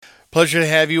Pleasure to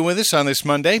have you with us on this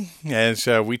Monday as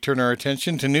we turn our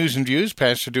attention to news and views.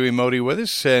 Pastor Dewey Modi with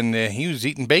us, and he was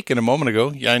eating bacon a moment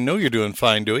ago. Yeah, I know you're doing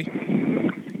fine, Dewey.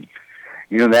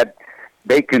 You know, that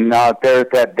bacon out there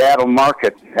at that Daddle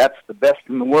Market, that's the best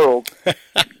in the world.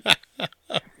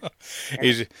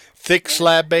 Is it thick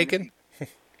slab bacon?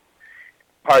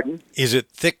 Pardon? Is it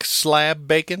thick slab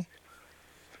bacon?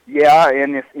 Yeah,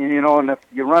 and if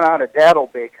you run out of Daddle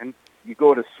bacon, you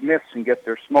go to Smith's and get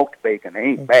their smoked bacon. It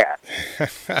ain't bad.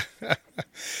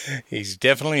 He's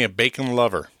definitely a bacon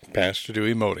lover, Pastor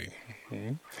Dewey Modi.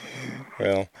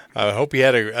 Well, I hope you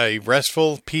had a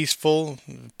restful, peaceful,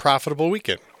 profitable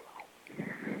weekend.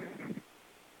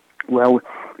 Well,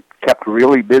 kept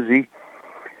really busy.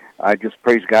 I just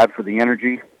praise God for the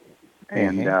energy.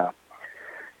 And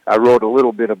I wrote a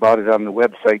little bit about it on the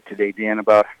website today, Dan,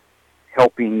 about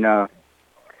helping a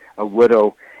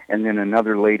widow and then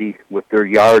another lady with their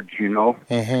yards, you know.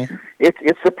 Mm-hmm.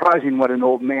 It's surprising what an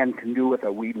old man can do with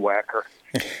a weed whacker.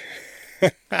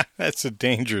 That's a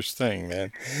dangerous thing,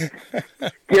 man.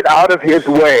 Get out of his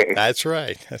way. That's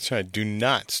right. That's right. Do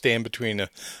not stand between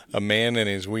a man and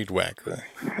his weed whacker.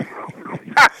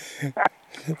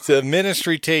 The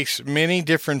ministry takes many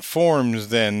different forms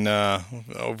than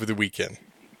over the weekend.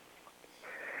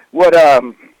 What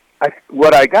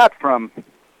I got from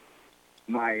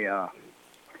my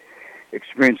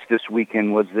experience this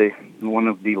weekend was one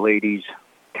of the ladies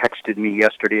texted me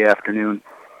yesterday afternoon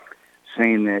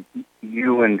saying that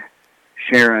you and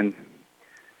Sharon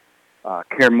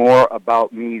care more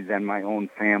about me than my own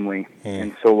family.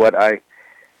 And so what I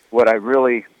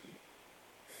really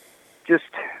just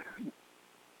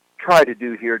try to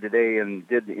do here today and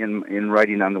did in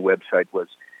writing on the website was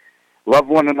love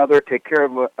one another, take care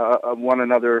of one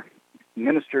another,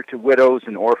 minister to widows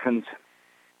and orphans,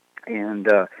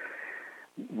 and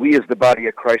we as the body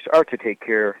of Christ are to take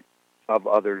care of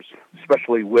others,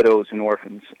 especially widows and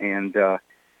orphans. And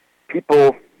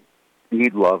people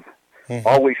need love. Mm-hmm.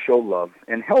 Always show love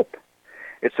and help.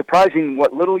 It's surprising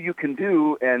what little you can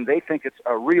do, and they think it's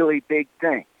a really big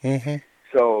thing. Mm-hmm.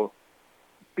 So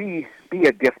be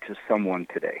a gift to someone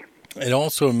today. It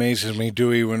also amazes me,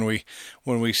 Dewey, when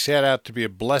we set out to be a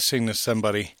blessing to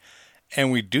somebody, and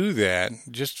we do that,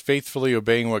 just faithfully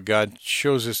obeying what God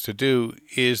shows us to do,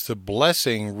 is the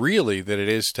blessing really that it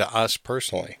is to us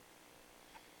personally.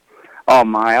 Oh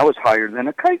my, I was higher than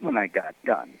a kite when I got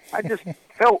done. I just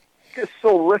felt just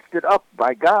so lifted up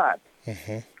by God.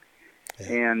 Mm-hmm. Yeah.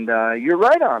 And you're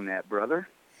right on that, brother.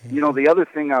 Mm-hmm. You know, the other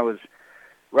thing I was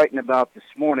writing about this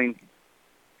morning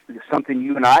is something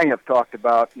you and I have talked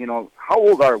about. You know, how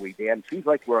old are we, Dan? It seems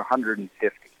like we're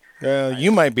 150.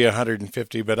 You might be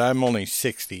 150, but I'm only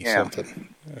 60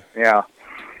 something. Yeah.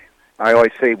 I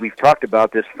always say we've talked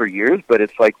about this for years, but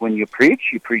it's like when you preach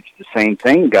the same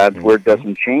thing. God's word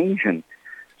doesn't change, and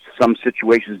some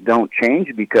situations don't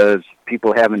change because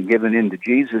people haven't given in to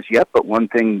Jesus yet. But one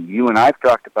thing you and I've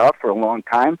talked about for a long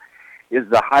time is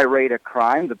the high rate of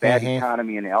crime, the bad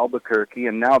economy in Albuquerque,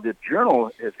 and now the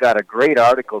Journal has got a great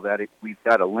article that we've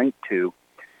got a link to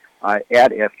at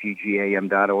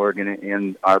fggam.org,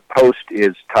 and our post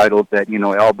is titled that, you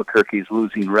know, Albuquerque is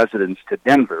losing residents to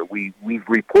Denver. We've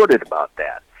reported about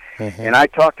that. Mm-hmm. And I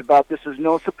talked about this as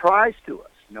no surprise to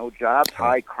us. No jobs,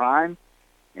 high crime,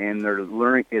 and they're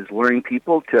luring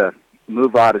people to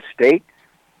move out of state.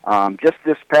 Just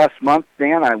this past month,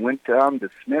 Dan, I went to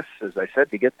Smith's, as I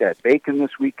said, to get that bacon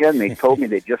this weekend. They told me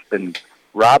they'd just been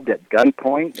robbed at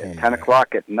gunpoint at 10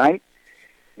 o'clock at night,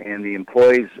 and the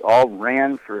employees all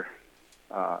ran for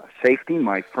safety.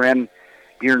 My friend,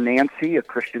 dear Nancy, a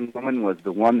Christian woman, was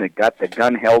the one that got the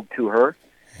gun held to her.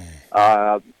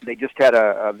 They just had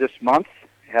this month,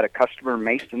 had a customer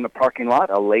maced in the parking lot,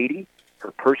 a lady,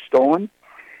 her purse stolen.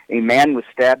 A man was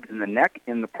stabbed in the neck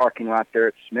in the parking lot there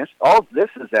at Smith's. All this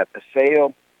is at the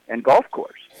Paseo and Golf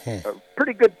Course, a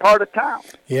pretty good part of town.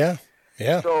 Yeah.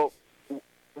 So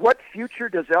what future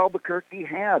does Albuquerque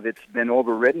have? It's been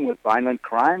overridden with violent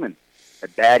crime and a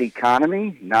bad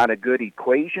economy, not a good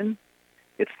equation.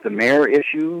 It's the mayor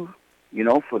issue, you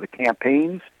know, for the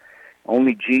campaigns.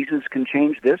 Only Jesus can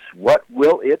change this. What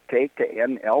will it take to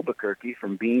end Albuquerque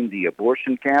from being the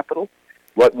abortion capital?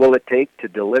 What will it take to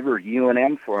deliver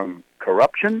UNM from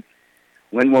corruption?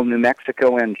 When will New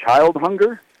Mexico end child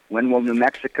hunger? When will New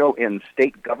Mexico end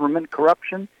state government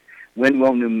corruption? When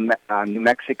will New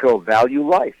Mexico value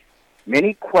life?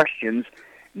 Many questions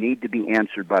need to be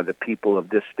answered by the people of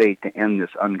this state to end this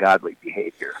ungodly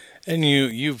behavior. And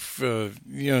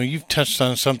you've touched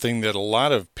on something that a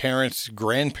lot of parents,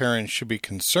 grandparents should be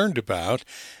concerned about.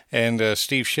 And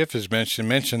Steve Schiff has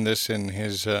mentioned this in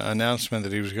his announcement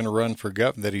that he was going to run for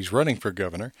that he's running for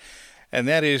governor. and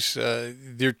that is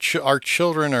our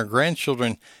children, our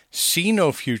grandchildren see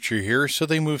no future here, so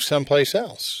they move someplace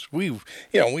else. We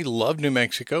love New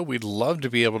Mexico. We'd love to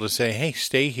be able to say, hey,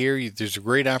 stay here. There's a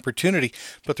great opportunity.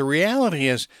 But the reality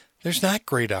is there's not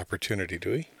great opportunity,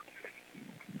 do we?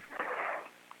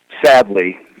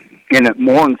 Sadly, and it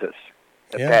mourns us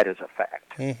that is a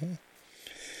fact. Mm-hmm.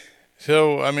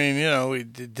 So, I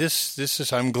mean, this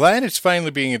is. I'm glad it's finally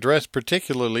being addressed,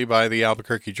 particularly by the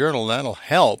Albuquerque Journal. That'll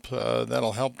help.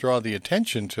 That'll help draw the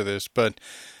attention to this. But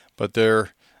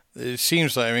it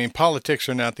seems like, I mean, politics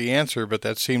are not the answer, but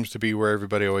that seems to be where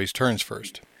everybody always turns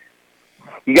first.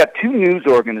 You got two news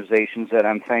organizations that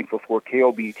I'm thankful for.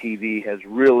 KOB TV has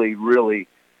really, really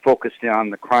focused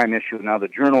on the crime issue. Now the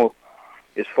Journal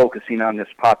is focusing on this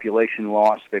population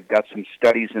loss. They've got some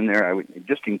studies in there. I would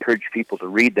just encourage people to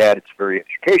read that. It's very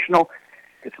educational.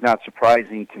 It's not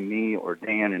surprising to me or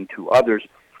Dan and to others.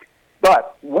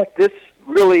 But what this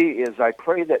really is, I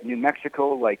pray that New Mexico,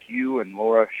 like you and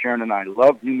Laura, Sharon, and I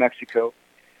love New Mexico.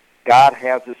 God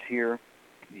has us here.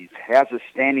 He has us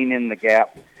standing in the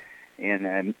gap.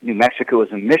 And New Mexico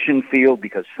is a mission field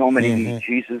because so many need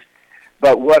Jesus.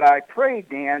 But what I pray,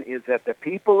 Dan, is that the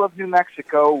people of New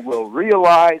Mexico will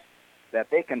realize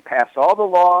that they can pass all the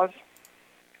laws,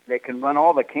 they can run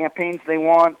all the campaigns they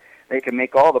want, they can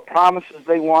make all the promises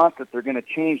they want, that they're going to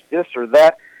change this or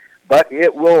that, but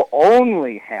it will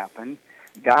only happen,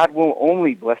 God will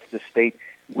only bless the state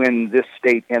when this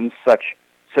state ends such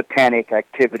satanic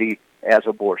activity as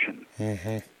abortion.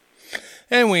 Mm-hmm.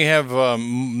 And we have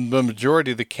the majority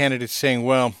of the candidates saying,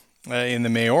 well, in the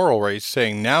mayoral race,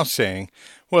 saying,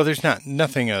 well, there's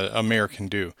nothing a mayor can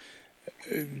do.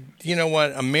 You know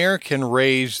what? A mayor can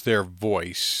raise their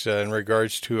voice in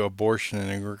regards to abortion and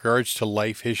in regards to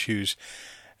life issues,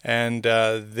 and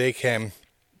they can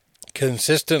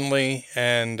consistently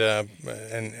and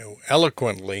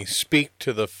eloquently speak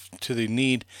to the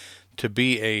need to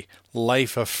be a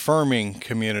life-affirming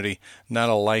community, not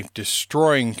a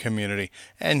life-destroying community,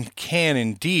 and can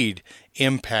indeed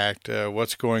impact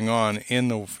what's going on in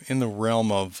the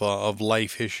realm of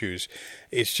life issues.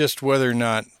 It's just whether or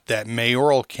not that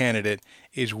mayoral candidate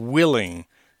is willing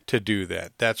to do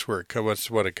that. That's what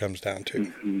it comes down to.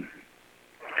 Mm-hmm.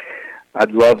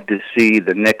 I'd love to see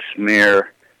the next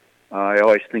mayor. I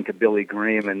always think of Billy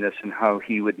Graham in this and how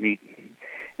he would meet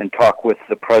and talk with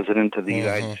the President of the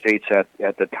United States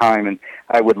at the time. And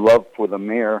I would love for the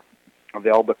mayor of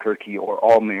Albuquerque, or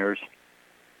all mayors,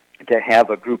 to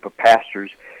have a group of pastors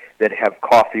that have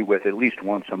coffee with at least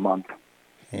once a month.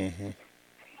 Mm-hmm.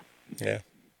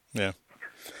 Yeah.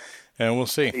 And we'll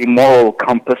see. A moral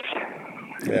compass.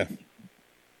 Yeah.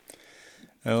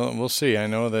 Well, we'll see. I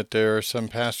know that there are some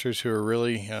pastors who are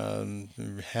really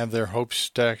have their hopes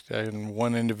stacked on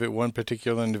one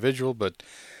particular individual, but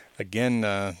again,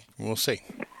 we'll see.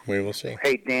 We will see.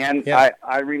 Hey, Dan, yeah.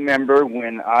 I remember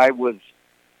when I was,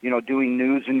 doing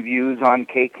news and views on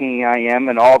KKIM,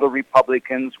 and all the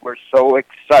Republicans were so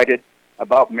excited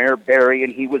about Mayor Barry,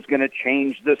 and he was going to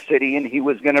change the city, and he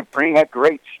was going to bring a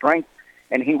great strength,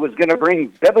 and he was going to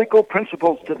bring biblical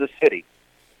principles to the city.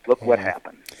 Look what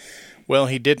happened. Well,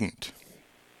 he didn't.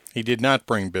 He did not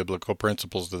bring biblical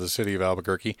principles to the city of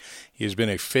Albuquerque. He has been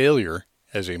a failure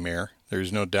as a mayor.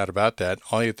 There's no doubt about that.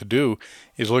 All you have to do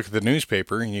is look at the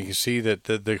newspaper, and you can see that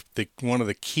the one of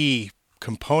the key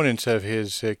components of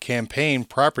his campaign,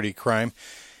 property crime,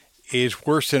 is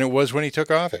worse than it was when he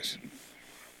took office.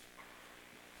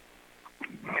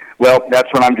 Well, that's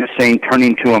what I'm just saying.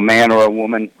 Turning to a man or a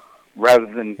woman rather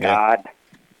than God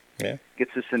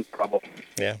gets us in trouble.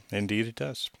 Yeah, indeed it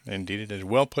does. Indeed it does.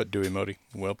 Well put, Dewey Modi.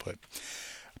 Well put.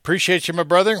 Appreciate you, my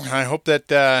brother. I hope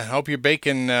that hope your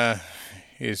bacon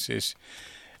is.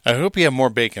 I hope you have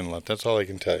more bacon left. That's all I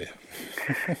can tell you.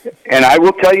 And I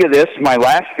will tell you this: my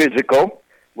last physical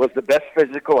was the best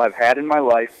physical I've had in my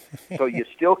life. So you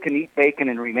still can eat bacon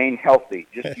and remain healthy.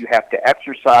 Just you have to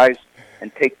exercise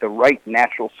and take the right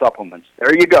natural supplements.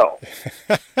 There you go.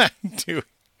 Dewey.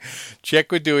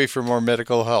 Check with Dewey for more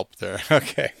medical help there.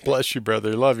 Okay. Bless you,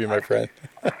 brother. Love you, my friend.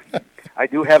 I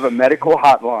do have a medical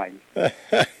hotline.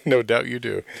 No doubt you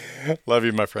do. Love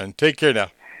you, my friend. Take care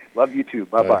now. Love you too.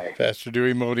 Bye-bye. Pastor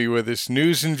Dewey Modi with his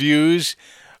news and views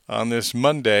on this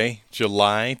Monday,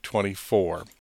 July 24.